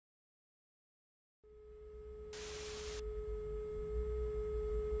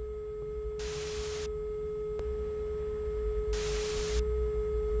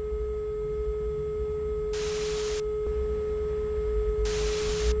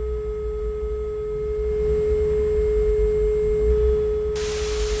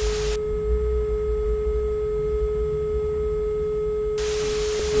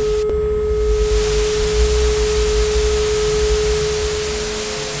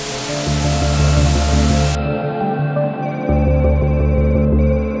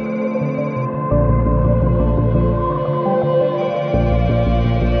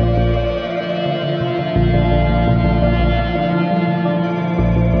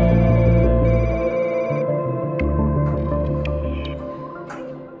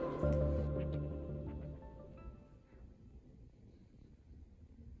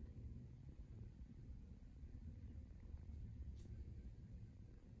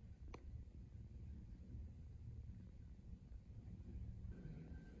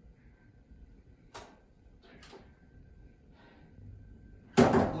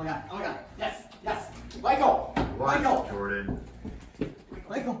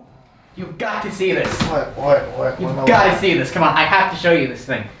You've got to see this. What? You've got to see this. Come on, I have to show you this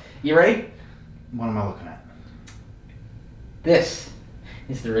thing. You ready? What am I looking at? This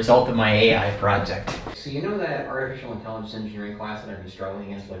is the result of my AI project. So you know that artificial intelligence engineering class that I've been struggling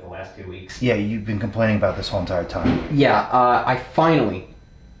against for like the last 2 weeks? Yeah, you've been complaining about this whole entire time. Yeah, I finally,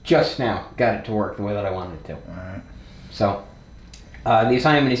 just now, got it to work the way that I wanted it to. Alright. So, the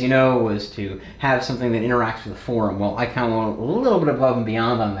assignment, as you know, was to have something that interacts with the forum. Well, I kind of went a little bit above and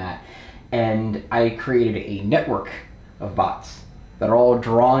beyond on that, and I created a network of bots that are all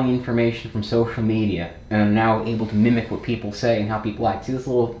drawing information from social media and are now able to mimic what people say and how people act. See this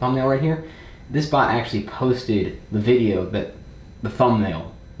little thumbnail right here? This bot actually posted the video that the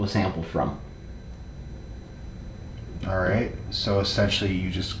thumbnail was sampled from. Alright, so essentially you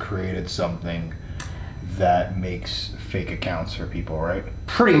just created something that makes fake accounts for people, right?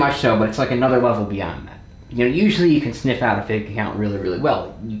 Pretty much so, but it's like another level beyond that. You know, usually you can sniff out a fake account really, really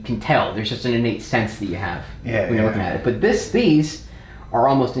well. You can tell. There's just an innate sense that you have when you're looking at it. But these are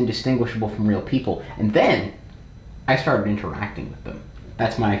almost indistinguishable from real people. And then I started interacting with them.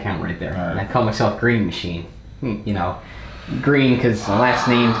 That's my account right there. Right. And I call myself Green Machine. You know, green because my last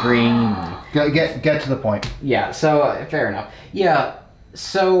name's Green. Get to the point. Yeah, so fair enough. Yeah,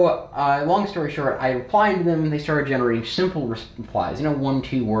 so long story short, I replied to them. They started generating simple replies. You know, 1,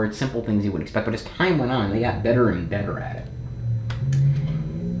 2 words, simple things you would expect. But as time went on, they got better and better at it.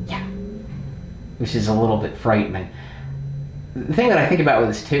 Yeah, which is a little bit frightening. The thing that I think about with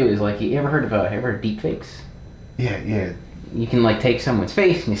this too is like, you ever heard of deep fakes? Yeah. You can like take someone's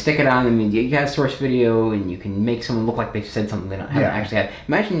face and you stick it on them, and you have source video, and you can make someone look like they've said something they haven't actually had.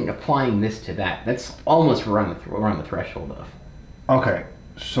 Imagine applying this to that. That's almost around the threshold of. Okay,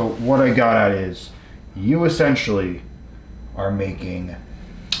 so what I got at is, you essentially are making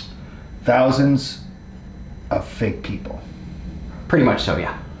thousands of fake people. Pretty much so,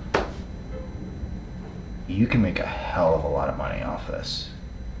 yeah. You can make a hell of a lot of money off this.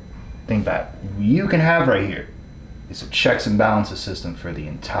 Think back. You can have right here is a checks and balances system for the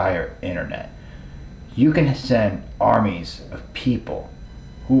entire internet. You can send armies of people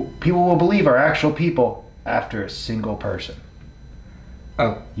who people will believe are actual people after a single person.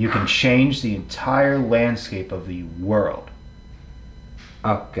 Oh. You can change the entire landscape of the world.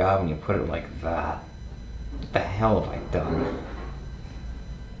 Oh God, when you put it like that. What the hell have I done?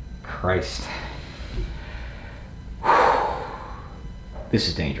 Christ. This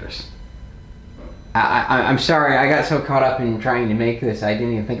is dangerous. I'm sorry, I got so caught up in trying to make this, I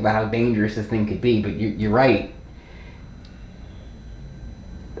didn't even think about how dangerous this thing could be, but you're right.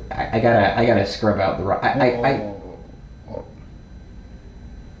 I gotta scrub out the...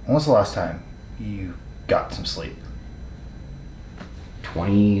 When was the last time you got some sleep?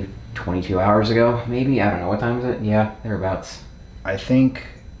 22 hours ago, maybe? I don't know, what time is it? Yeah, thereabouts. I think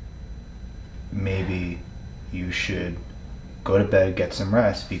maybe you should go to bed, get some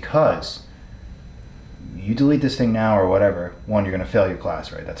rest, because you delete this thing now or whatever, 1, you're going to fail your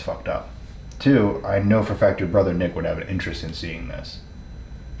class, right? That's fucked up. 2, I know for a fact your brother Nick would have an interest in seeing this.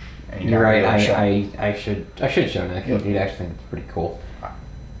 And you're right, I should show Nick. Yep. He'd actually think it's pretty cool.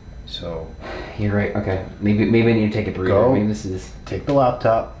 So... You're right, okay. Maybe I need to take a breather. Go, maybe this is... take the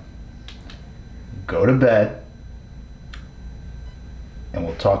laptop, go to bed, and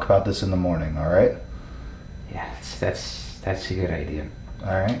we'll talk about this in the morning, alright? Yeah, that's a good idea.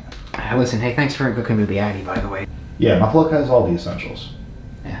 Alright? Listen, hey, thanks for cooking me the Addy, by the way. Yeah, MacLeod has all the essentials.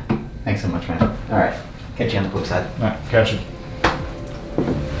 Yeah, thanks so much, man. Alright, catch you on the flip side. Alright, catch you.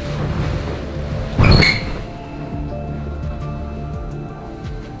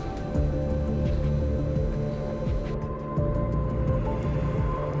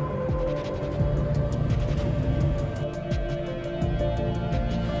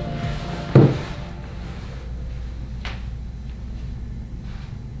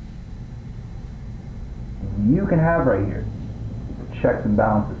 You can have right here the checks and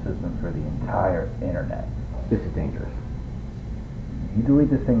balances system for the entire internet. This is dangerous. You delete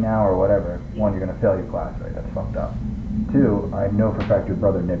this thing now or whatever, 1, you're going to fail your class, right? That's fucked up. 2, I know for a fact your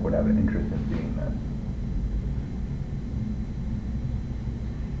brother Nick would have an interest in seeing this.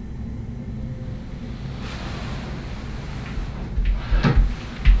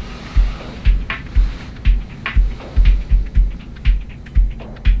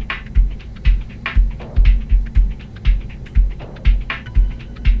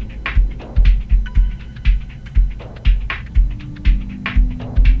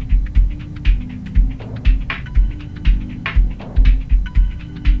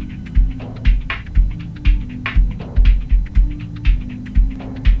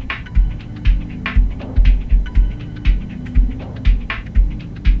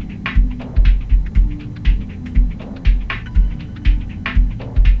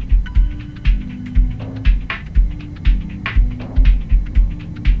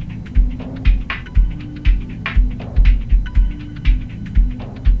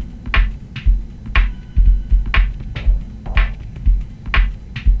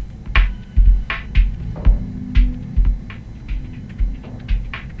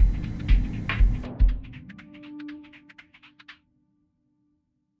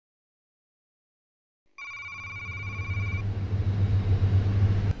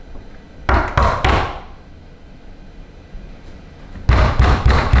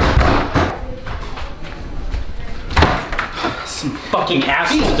 fucking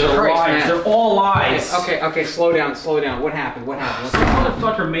assholes. Jesus They're Christ, lies. man. They're all lies. Okay, slow down. What happened? Some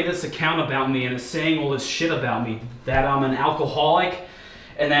motherfucker made this account about me and is saying all this shit about me. That I'm an alcoholic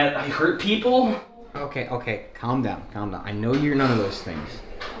and that I hurt people. Okay, calm down. I know you're none of those things.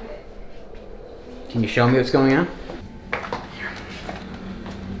 Can you show me what's going on?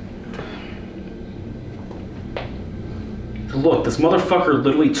 Look, this motherfucker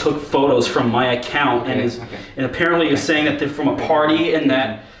literally took photos from my account and apparently is saying that they're from a party and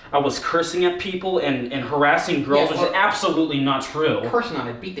that I was cursing at people and harassing girls, which is absolutely not true. Of course not.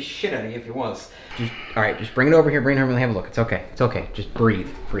 I'd beat the shit out of you if you was. Alright, just bring it over here, and have a look. It's okay. Just breathe.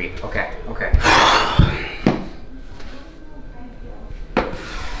 Okay.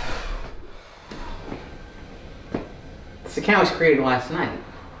 This account was created last night.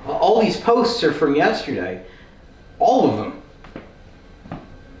 All these posts are from yesterday. All of them.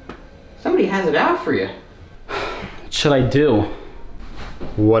 Somebody has it out for you. What should I do?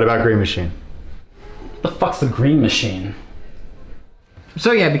 What about Green Machine? What the fuck's the Green Machine?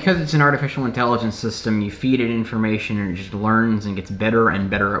 So yeah, because it's an artificial intelligence system, you feed it information and it just learns and gets better and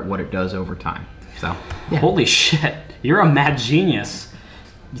better at what it does over time. So, yeah. Holy shit, you're a mad genius.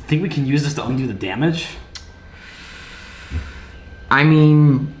 You think we can use this to undo the damage? I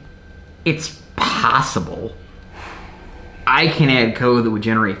mean, it's possible. I can add code that would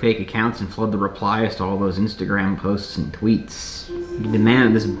generate fake accounts and flood the replies to all those Instagram posts and tweets. You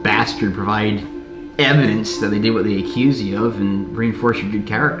demand that this bastard provide evidence that they did what they accuse you of and reinforce your good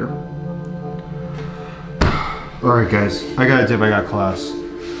character. Alright guys, I got a dip, I got class.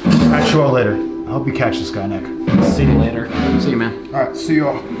 Catch you all later. I hope you catch this guy, Nick. See you later. See you, man. Alright, see you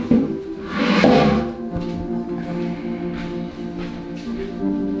all.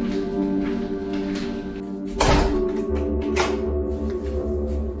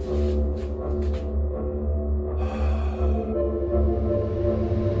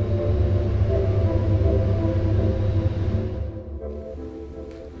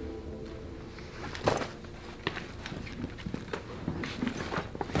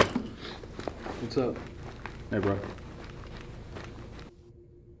 What's up? Hey, bro.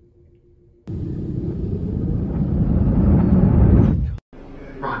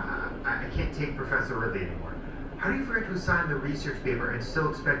 Ron, I can't take Professor Ridley anymore. How do you forget to assign the research paper and still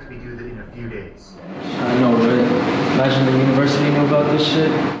expect to be due in a few days? I know, right? Imagine the university knew about this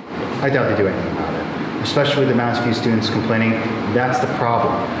shit. I doubt they do anything about it. Especially with the amount of students complaining. That's the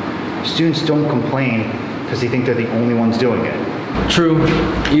problem. Students don't complain because they think they're the only ones doing it. True.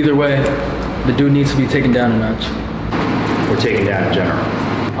 Either way, the dude needs to be taken down a notch. Or taken down in general.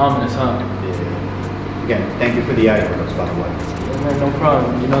 Ominous, huh? Yeah. Again, thank you for the eyebrows, by the way. Yeah, man, no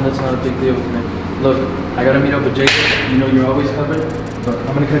problem. You know that's not a big deal with me. Look, I gotta meet up with Jacob. You know you're always covered. But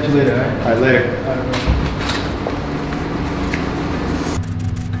I'm gonna catch you later, alright? Alright, later.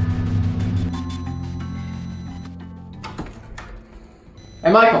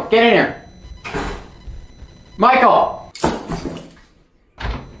 Hey, Michael, get in here. Michael!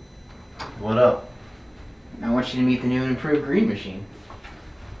 What up? I want you to meet the new and improved Green Machine.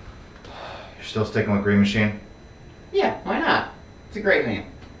 You're still sticking with Green Machine? Yeah, why not? It's a great name.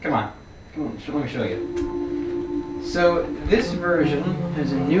 Come on, let me show you. So, this version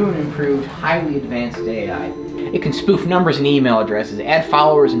has a new and improved, highly advanced AI. It can spoof numbers and email addresses, add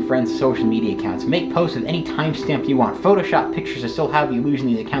followers and friends to social media accounts, make posts with any timestamp you want, Photoshop pictures that still have the illusion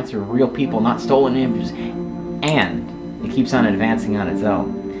these accounts are real people, not stolen images, and it keeps on advancing on its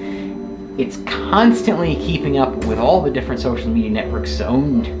own. It's constantly keeping up with all the different social media networks'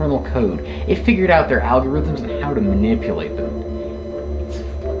 own internal code. It figured out their algorithms and how to manipulate them. It's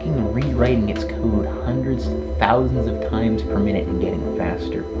fucking rewriting its code hundreds of thousands of times per minute and getting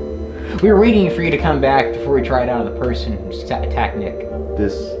faster. We were waiting for you to come back before we tried out the person who attacked Nick.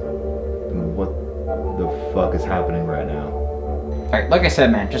 What the fuck is happening right now? Alright, like I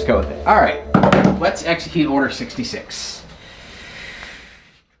said, man, just go with it. Alright, let's execute Order 66.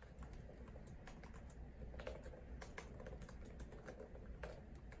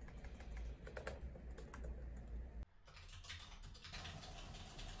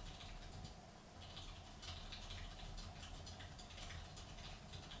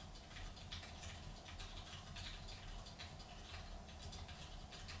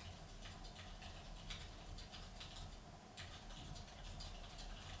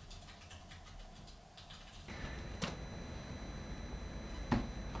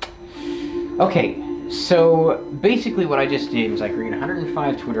 Okay, so basically what I just did was I created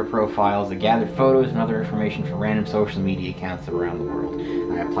 105 Twitter profiles that gathered photos and other information from random social media accounts around the world.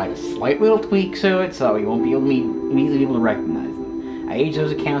 I applied a slight little tweak to it so you won't be immediately be able to recognize them. I aged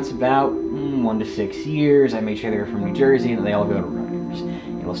those accounts about 1 to 6 years. I made sure they were from New Jersey and they all go to Russia.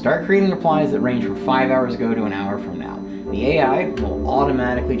 It'll start creating replies that range from 5 hours ago to an hour from now. The AI will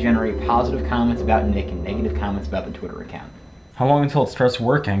automatically generate positive comments about Nick and negative comments about the Twitter account. How long until it starts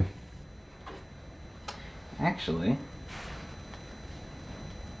working? Actually,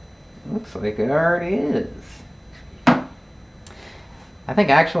 looks like it already is. I think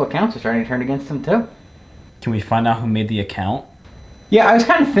actual accounts are starting to turn against him too. Can we find out who made the account? Yeah, I was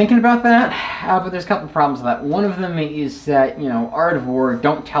kind of thinking about that, but there's a couple of problems with that. One of them is that, Art of War,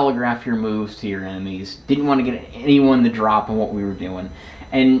 don't telegraph your moves to your enemies. Didn't want to get anyone the drop on what we were doing.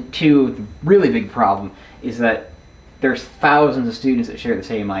 And two, the really big problem is that there's thousands of students that share the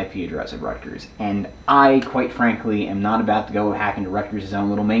same IP address at Rutgers, and I, quite frankly, am not about to go hack into Rutgers' own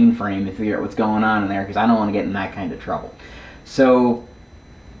little mainframe and figure out what's going on in there, because I don't want to get in that kind of trouble. So,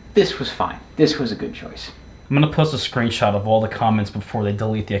 this was fine. This was a good choice. I'm gonna post a screenshot of all the comments before they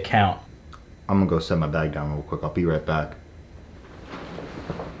delete the account. I'm gonna go set my bag down real quick. I'll be right back.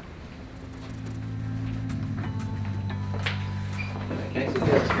 Can I see the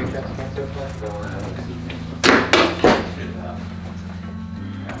screenshots back so far?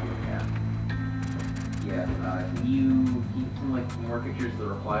 Can you keep some more pictures of the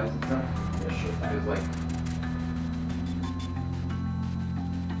replies and stuff?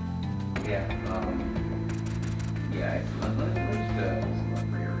 Yeah, sure. Because let's just look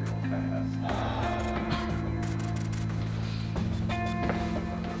for your real fast.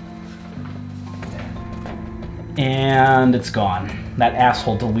 And it's gone. That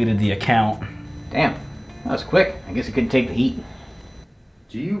asshole deleted the account. Damn, that was quick. I guess it couldn't take the heat.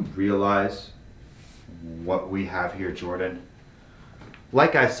 Do you realize what we have here, Jordan?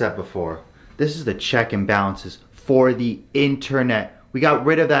 Like I said before, this is the check and balances for the internet. We got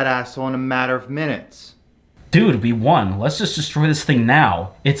rid of that asshole in a matter of minutes. Dude, we won. Let's just destroy this thing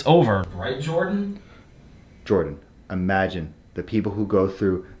now. It's over. Right, Jordan? Jordan, imagine the people who go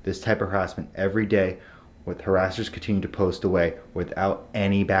through this type of harassment every day with harassers continue to post away without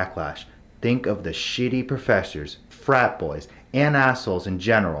any backlash. Think of the shitty professors, frat boys, and assholes in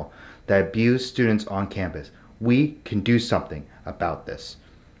general that abuse students on campus. We can do something about this.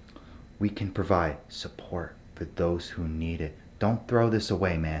 We can provide support for those who need it. Don't throw this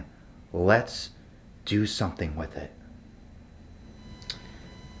away, man. Let's do something with it.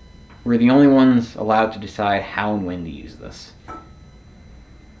 We're the only ones allowed to decide how and when to use this.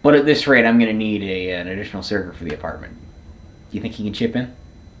 But at this rate, I'm going to need an additional server for the apartment. Do you think he can chip in?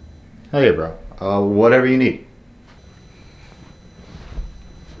 Hey, bro. Whatever you need.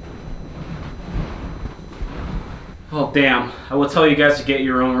 Oh, damn. I will tell you guys to get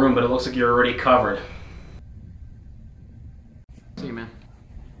your own room, but it looks like you're already covered. See you, man.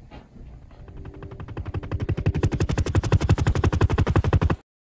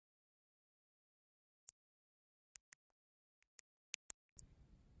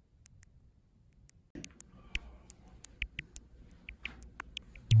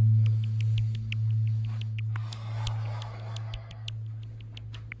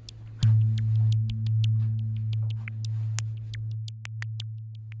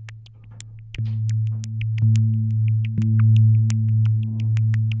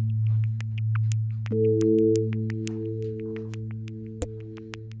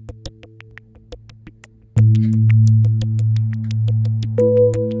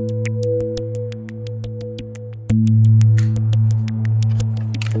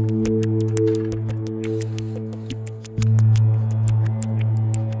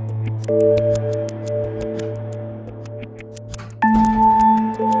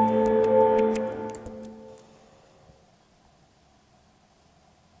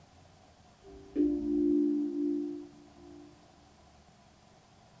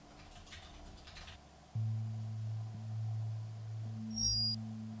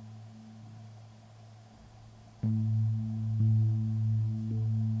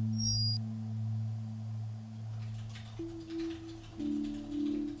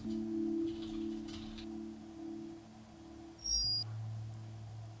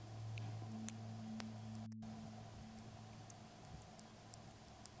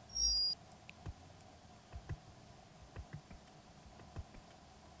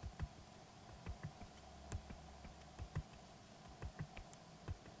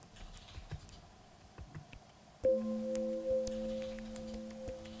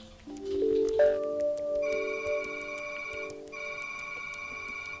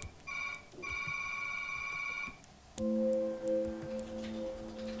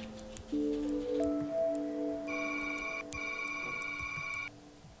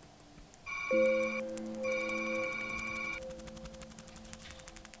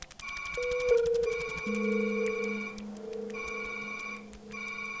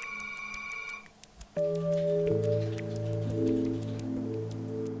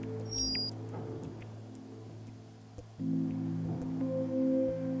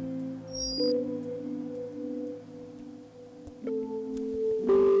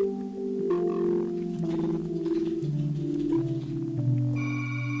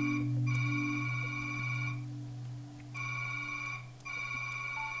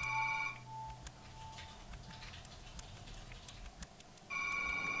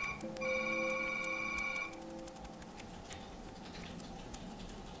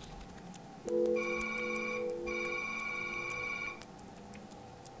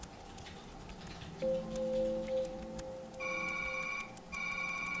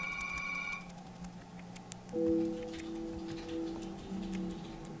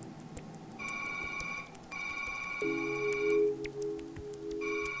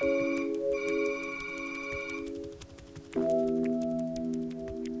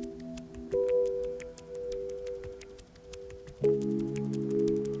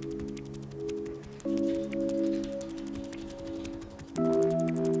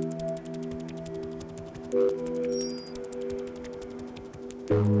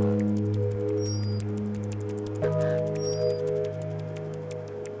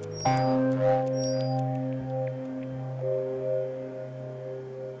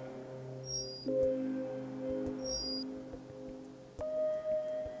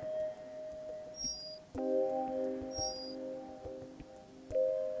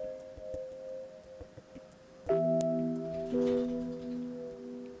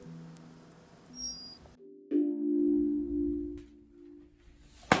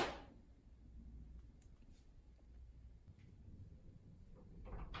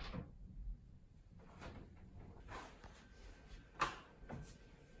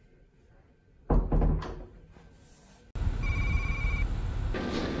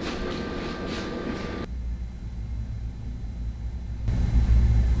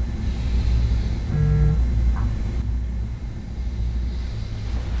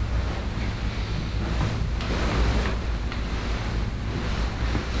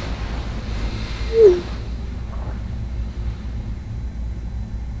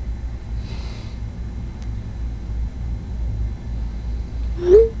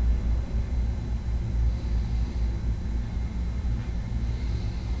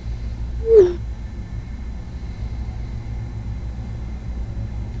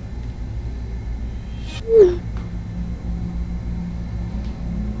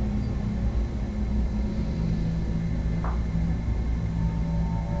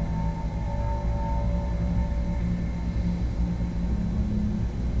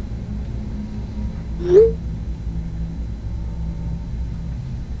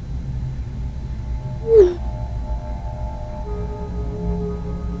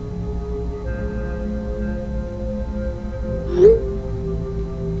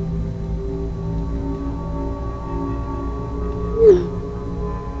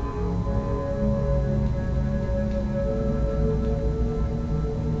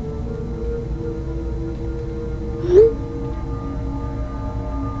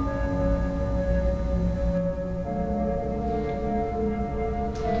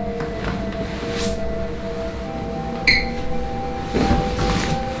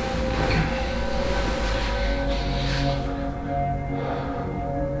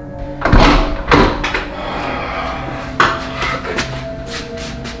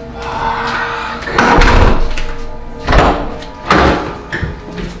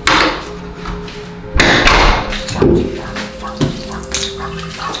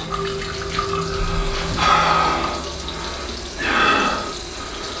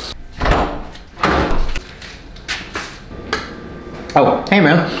 Oh, hey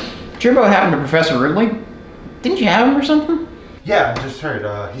man. Did you hear about what happened to Professor Ridley? Didn't you have him or something? Yeah, I just heard.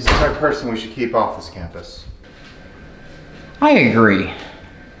 He's the type of person we should keep off this campus. I agree.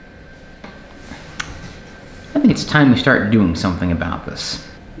 I think it's time we start doing something about this.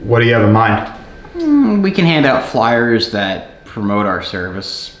 What do you have in mind? We can hand out flyers that promote our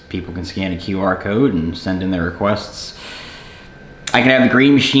service. People can scan a QR code and send in their requests. I can have the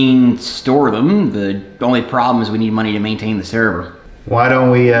green machine store them. The only problem is we need money to maintain the server. Why don't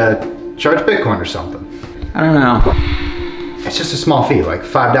we charge Bitcoin or something? I don't know. It's just a small fee, like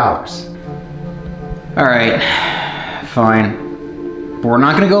 $5. Alright, fine. But we're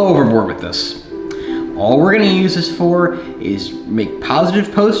not gonna go overboard with this. All we're gonna use this for is make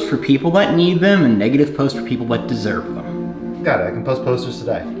positive posts for people that need them and negative posts for people that deserve them. Got it, I can post posters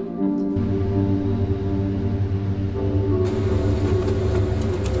today.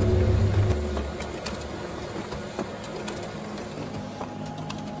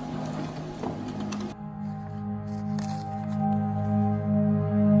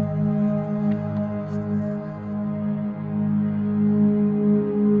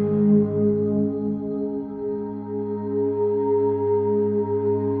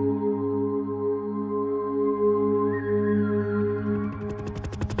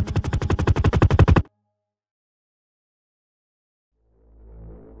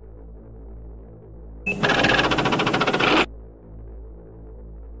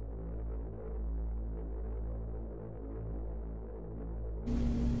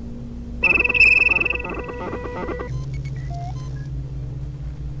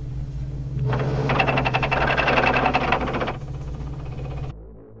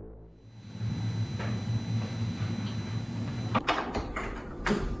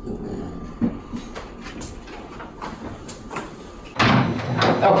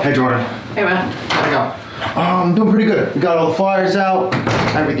 Hey Jordan. Hey man. How'd it go? I'm doing pretty good. We got all the flyers out.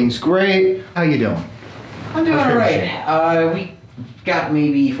 Everything's great. How you doing? I'm doing alright. We got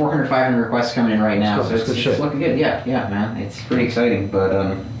maybe 400, 500 requests coming in right now, so it's looking good. Yeah, man. It's pretty exciting,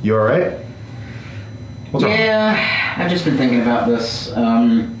 but You alright? What's wrong? Yeah, I've just been thinking about this.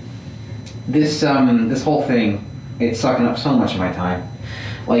 This whole thing, it's sucking up so much of my time.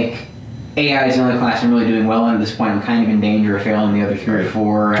 Like, AI is the only class I'm really doing well in at this point. I'm kind of in danger of failing the other 3 or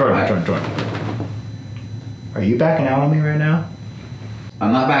 4. Jordan. Are you backing out on me right now?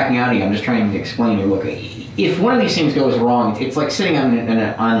 I'm not backing out of you. I'm just trying to explain to you. Look, if one of these things goes wrong, it's like sitting on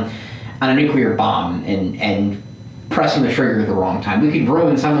a nuclear bomb and pressing the trigger at the wrong time. We could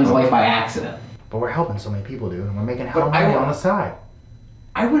ruin someone's life by accident. But we're helping so many people, dude, and we're making hell money on the side.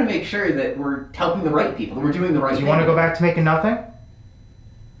 I want to make sure that we're helping the right people, that we're doing the right thing. Do you want to go back to making nothing?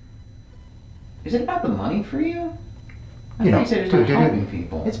 Is it about the money for you? You know, you said it's about helping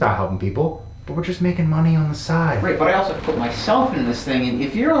people. It's about helping people, but we're just making money on the side. Right, but I also put myself in this thing, and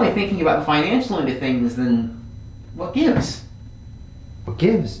if you're only thinking about the financial end of things, then what gives? What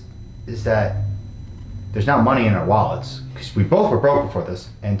gives is that there's now money in our wallets, because we both were broke before this,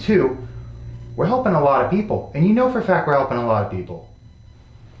 and 2, we're helping a lot of people, and you know for a fact we're helping a lot of people.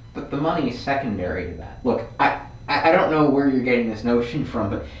 But the money is secondary to that. Look, I don't know where you're getting this notion from,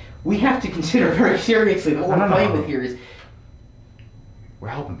 but we have to consider very seriously that what we're playing with here is... We're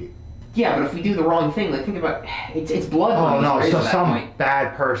helping people. Yeah, but if we do the wrong thing, like think about... It's blood money. Oh no, so some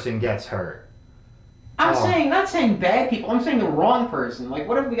bad person gets hurt. I'm not saying bad people, I'm saying the wrong person. Like,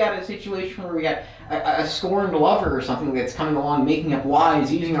 what if we got a situation where we got a scorned lover or something that's coming along making up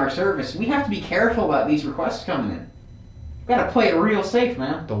lies, using our service? We have to be careful about these requests coming in. We've got to play it real safe,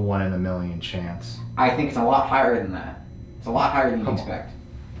 man. The 1 in a million chance. I think it's a lot higher than that. It's a lot higher than you expect.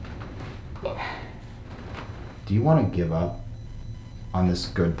 Do you want to give up on this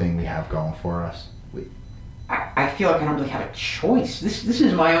good thing we have going for us? I feel like I don't really have a choice. This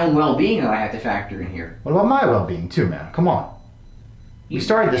is my own well-being that I have to factor in here. What about my well-being too, man? Come on. We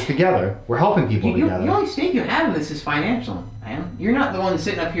started this together. We're helping people together. The only stake you have in this is financial, man. You're not the one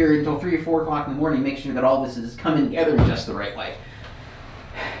sitting up here until 3 or 4 o'clock in the morning making sure that all this is coming together in just the right way.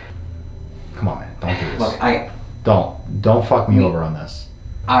 Come on, man. Don't do this. Look, Don't fuck me over on this.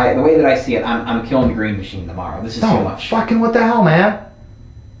 The way that I see it, I'm killing the green machine tomorrow. This is too much. Fucking what the hell, man?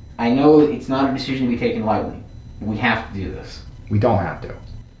 I know it's not a decision to be taken lightly. We have to do this. We don't have to.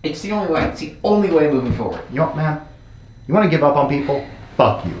 It's the only way. It's the only way moving forward. You know what, man? You want to give up on people?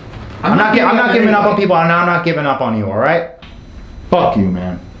 Fuck you. I'm not giving up on people, and I'm not giving up on you, alright? Fuck you,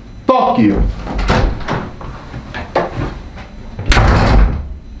 man. Fuck you.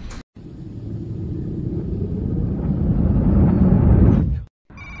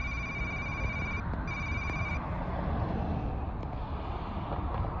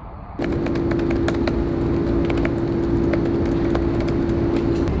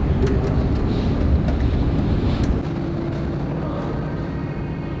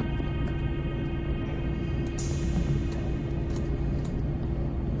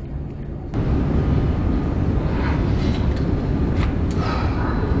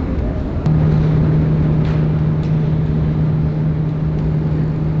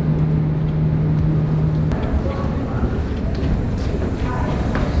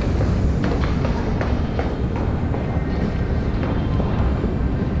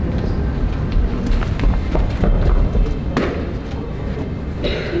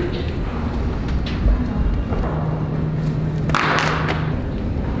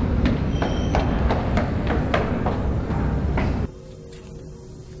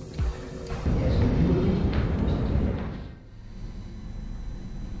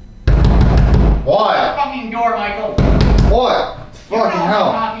 What? Fucking door, Michael. What? Fucking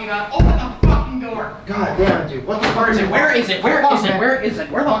hell. Talking about. Open the fucking door. God damn, dude. What the fuck Where is it? Where is it? Where is it? Where is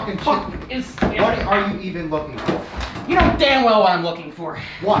it? Where the fuck is it? What are you even looking for? You know damn well what I'm looking for.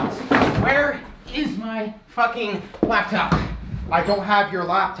 What? Where is my fucking laptop? I don't have your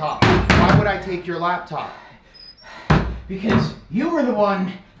laptop. Why would I take your laptop? Because you were the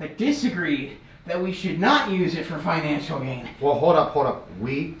one that disagreed that we should not use it for financial gain. Well, hold up.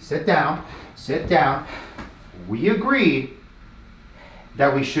 We, sit down. We agreed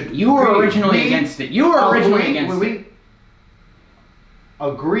that we should... You were originally against it. You were originally against it. We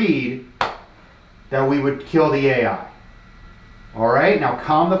agreed that we would kill the AI. Alright, now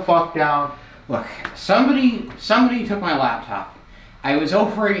calm the fuck down. Look, somebody took my laptop. I was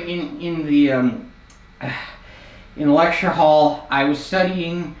over in the lecture hall. I was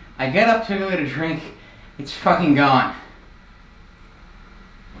studying. I get up to go get a drink. It's fucking gone.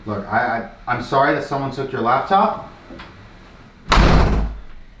 Look, I'm sorry that someone took your laptop.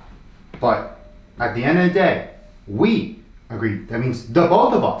 But at the end of the day, we agreed. That means the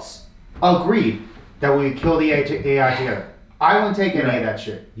both of us agreed that we would kill the AI together. I wouldn't take any of that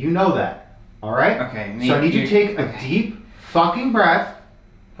shit. You know that. All right? Okay. So I need you to take a deep fucking breath.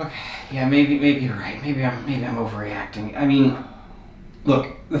 Okay. Yeah, maybe you're right. Maybe I'm overreacting. I mean,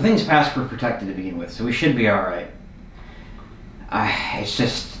 look, the thing's password protected to begin with, so we should be all right. It's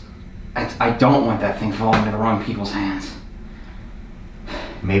just, I don't want that thing falling into the wrong people's hands.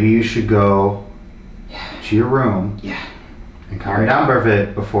 Maybe you should go to your room. Yeah. And calm down for a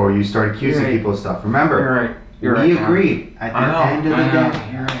bit before you start accusing people of stuff. Remember, You're right. we agreed at the end of the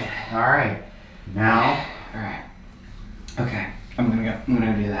day. You're right. All right. Now. All right. Okay. I'm gonna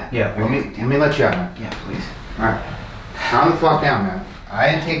go do that. Yeah. Okay. Let me let you out, man. Yeah, please. All right. Calm the fuck down, man.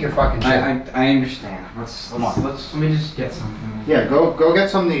 I didn't take your fucking shit. I understand. Let me just get something. Yeah. Go get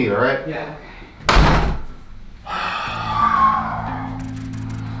something to eat. All right. Yeah.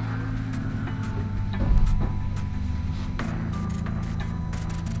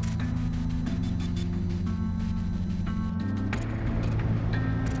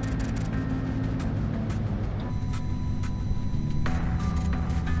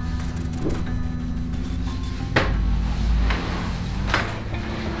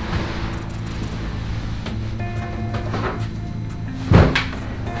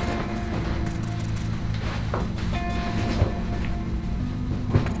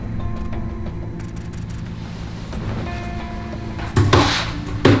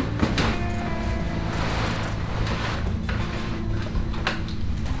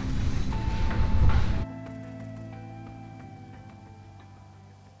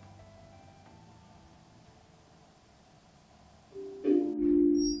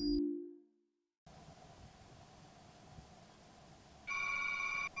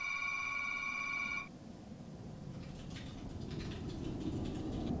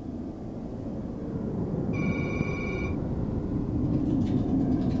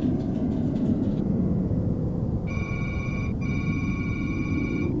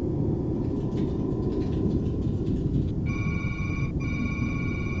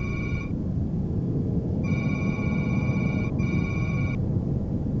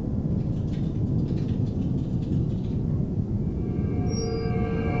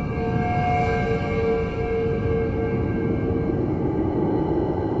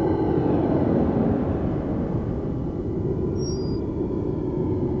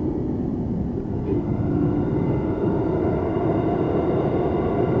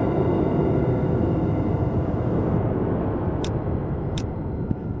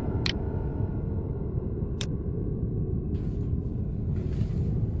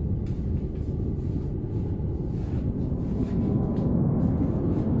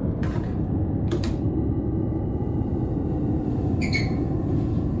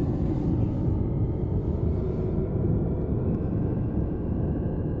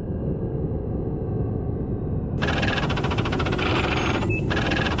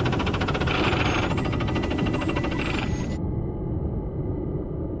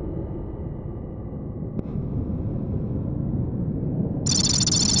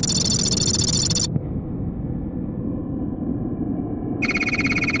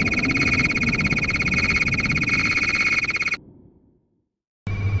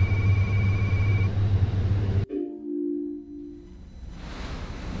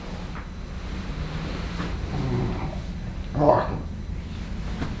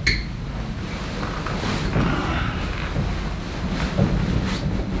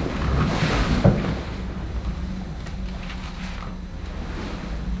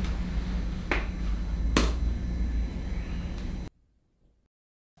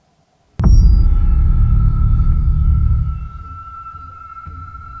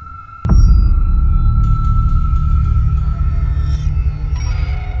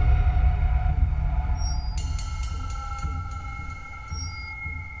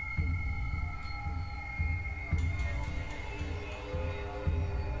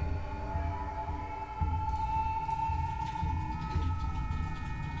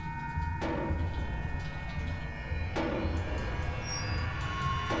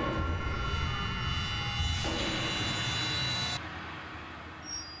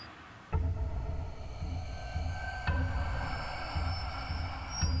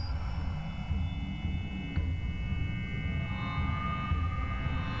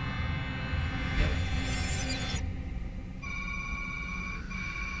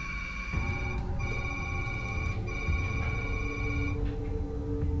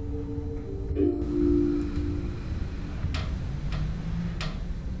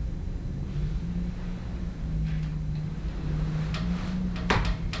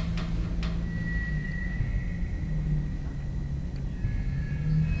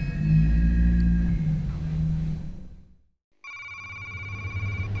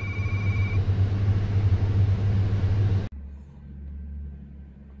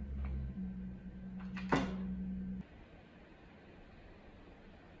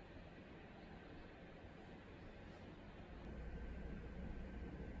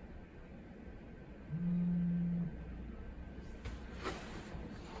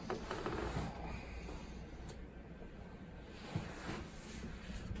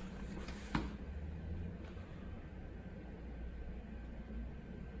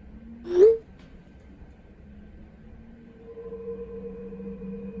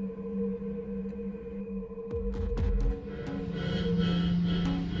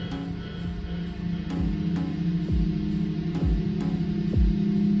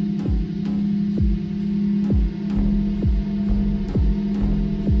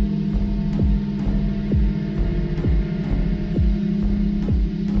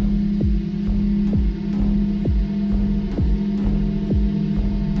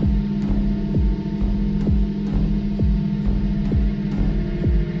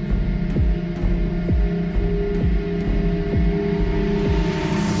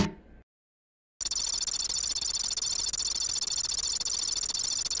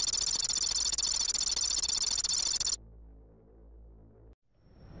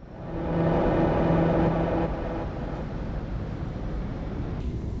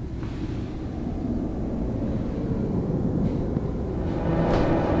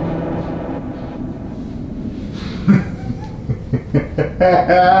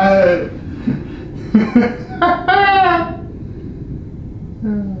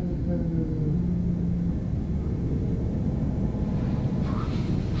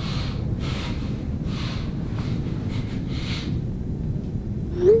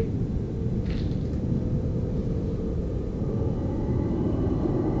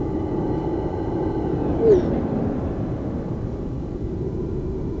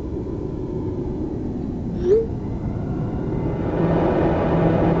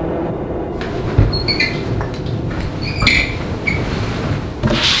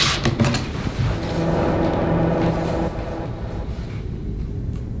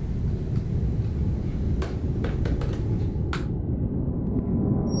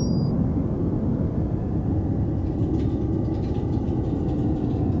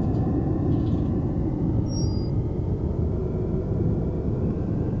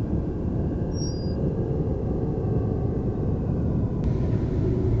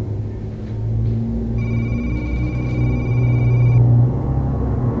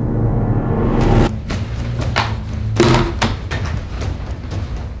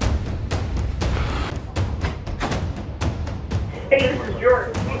 Hey, this is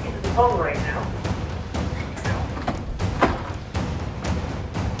Jordan. Speaking to the phone right now.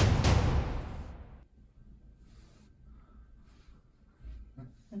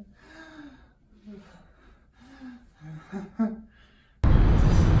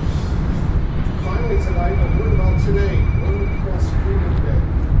 Finally tonight, a word about today, World Press Freedom Day.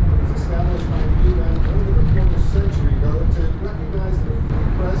 It was established by UN over the quarter century ago to recognize that free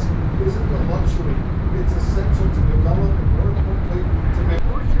press isn't a luxury. It's essential to develop and, more importantly, to make...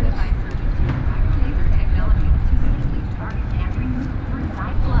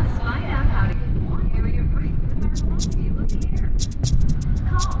 Plus, find out how to get more area free with our Look Here.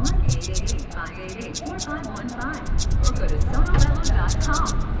 Call 1-888-588-4515 or go to sonobello.com.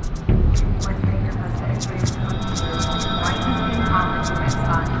 One finger plus the experience of right in college red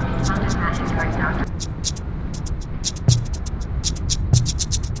spot is on the magic right now.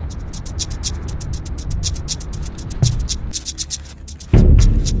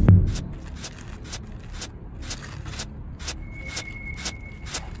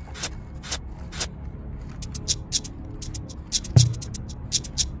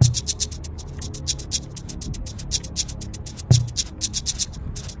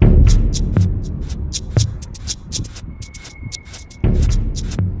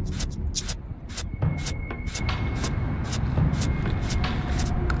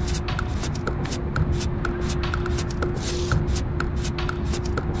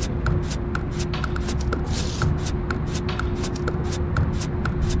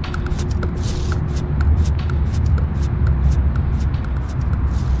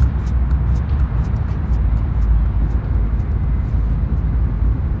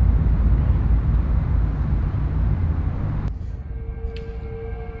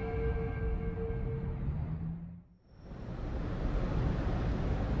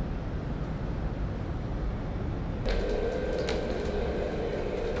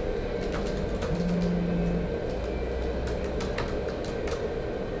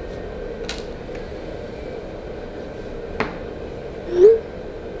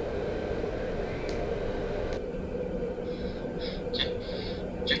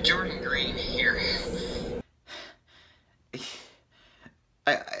 Jordan Green here.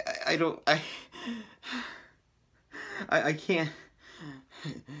 I can't.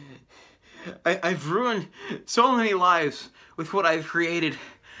 I've ruined so many lives with what I've created.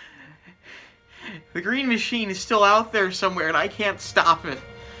 The green machine is still out there somewhere and I can't stop it.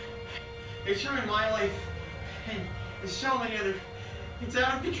 It's ruined my life and so many other. It's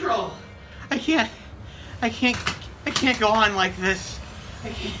out of control. I can't go on like this. I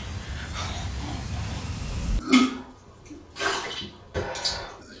can't.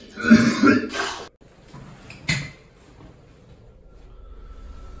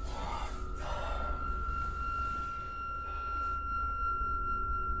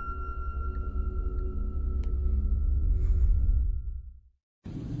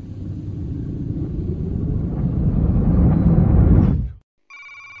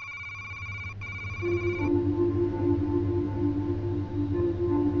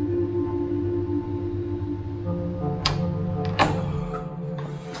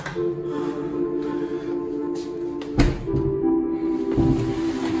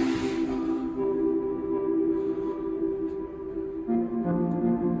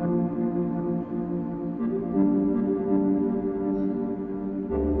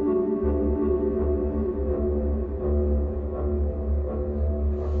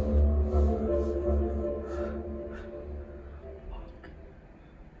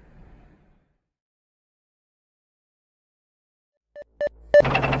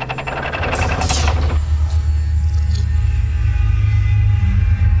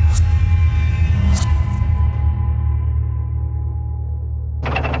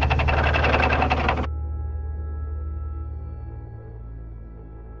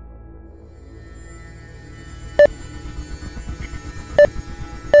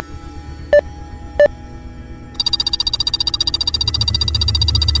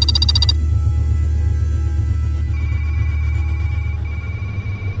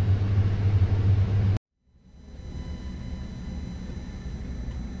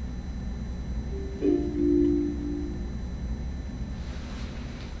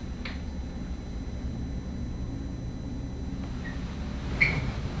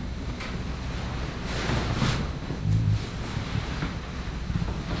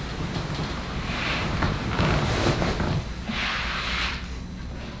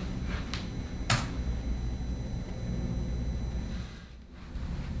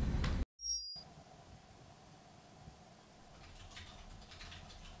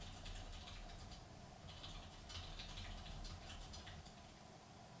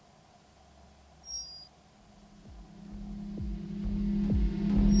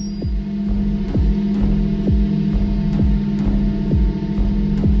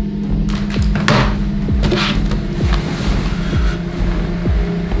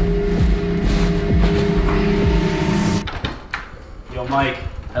 Yo, Mike,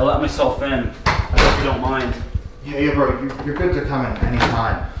 I let myself in. I hope you don't mind. Yeah, bro, you're good to come in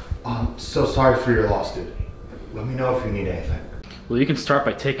anytime. So sorry for your loss, dude. Let me know if you need anything. Well, you can start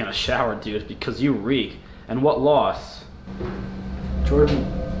by taking a shower, dude, because you reek. And what loss? Jordan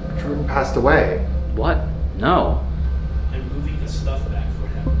passed away. What? No. I'm moving the stuff back for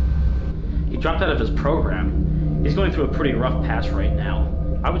him. He dropped out of his program. He's going through a pretty rough patch right now.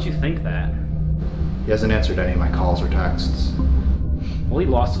 Why would you think that? He hasn't answered any of my calls or texts. Well, he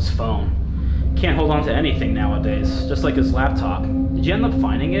lost his phone. Can't hold on to anything nowadays, just like his laptop. Did you end up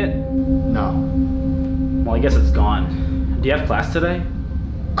finding it? No. Well, I guess it's gone. Do you have class today?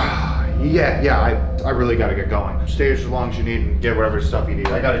 Yeah, I really gotta get going. Stay as long as you need and get whatever stuff you need.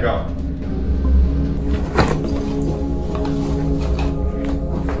 I gotta go.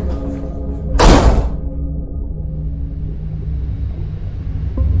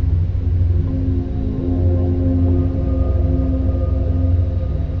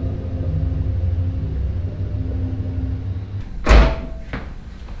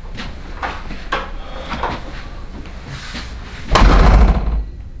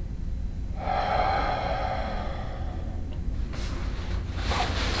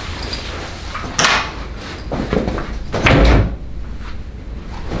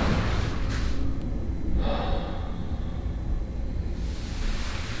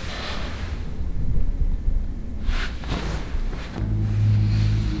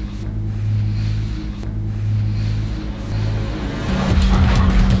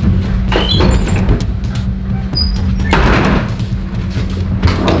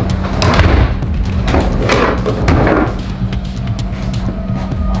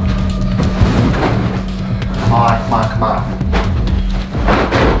 Come on.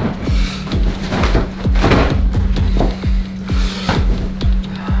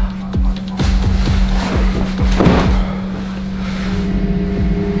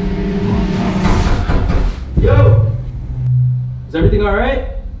 Yo! Is everything alright?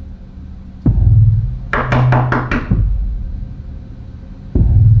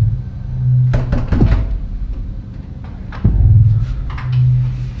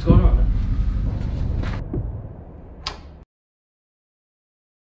 What's going on, man?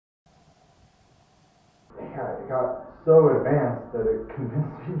 Yeah, it got so advanced that it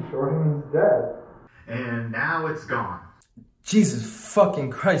convinced me Jordan is dead. And now it's gone. Jesus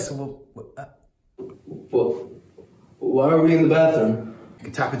fucking Christ. Well, why are we in the bathroom? You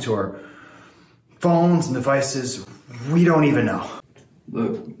can tap into our phones and devices. We don't even know.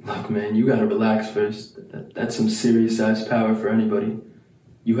 Look, man, you gotta relax first. That's some serious ass power for anybody.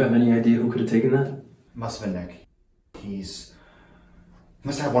 You have any idea who could have taken that? Must have been Nick. He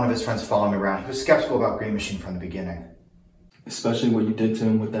must have one of his friends following me around. He was skeptical about Green Machine from the beginning. Especially what you did to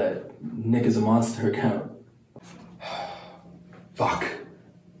him with that Nick is a monster account. Fuck.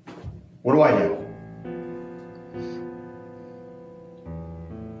 What do I do?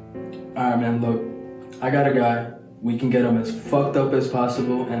 Alright, man, look. I got a guy. We can get him as fucked up as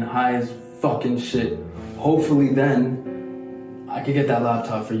possible and high as fucking shit. Hopefully then, I can get that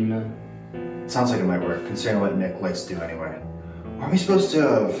laptop for you, man. Sounds like it might work, considering what Nick likes to do anyway. Aren't we supposed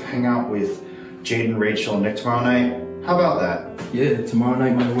to hang out with Jaden, Rachel, and Nick tomorrow night? How about that? Yeah, tomorrow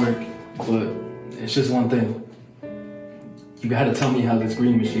night might work, but it's just one thing. You gotta tell me how this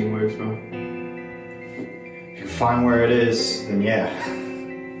Green Machine works, bro. If you find where it is, then yeah.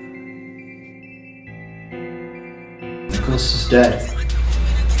 Nicholas is dead.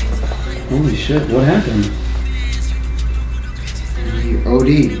 Holy shit, what happened? He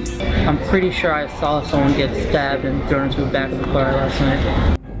OD'd. I'm pretty sure I saw someone get stabbed and thrown into the back of the car last night.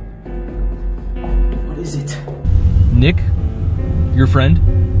 What is it? Nick, your friend,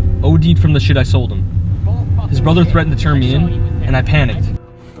 OD'd from the shit I sold him. His brother threatened to turn me in, and I panicked.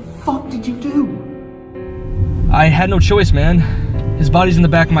 What the fuck did you do? I had no choice, man. His body's in the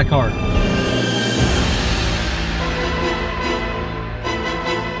back of my car.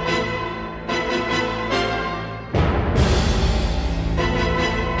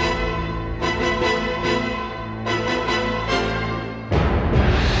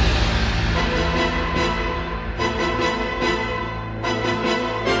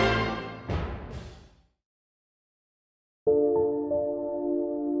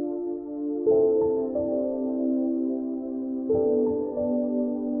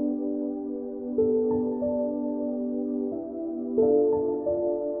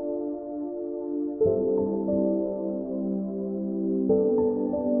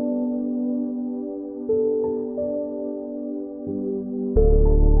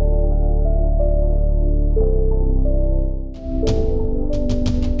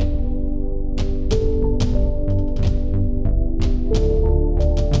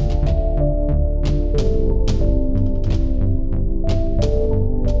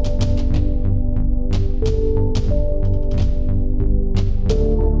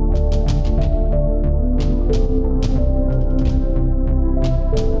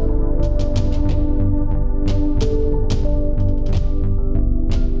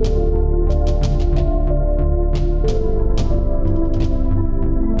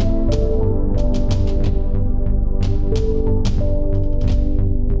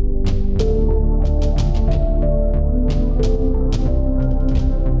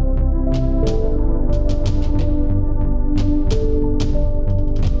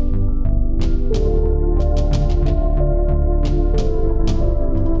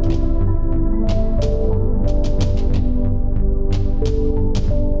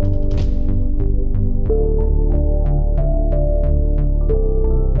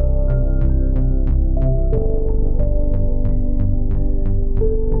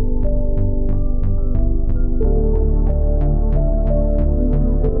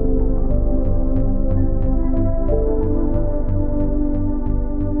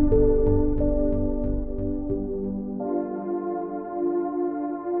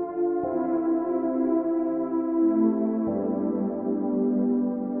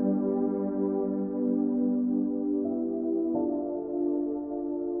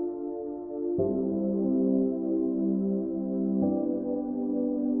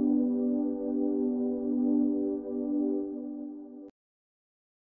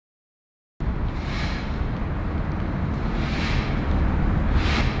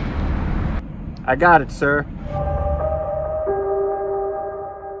 I got it, sir.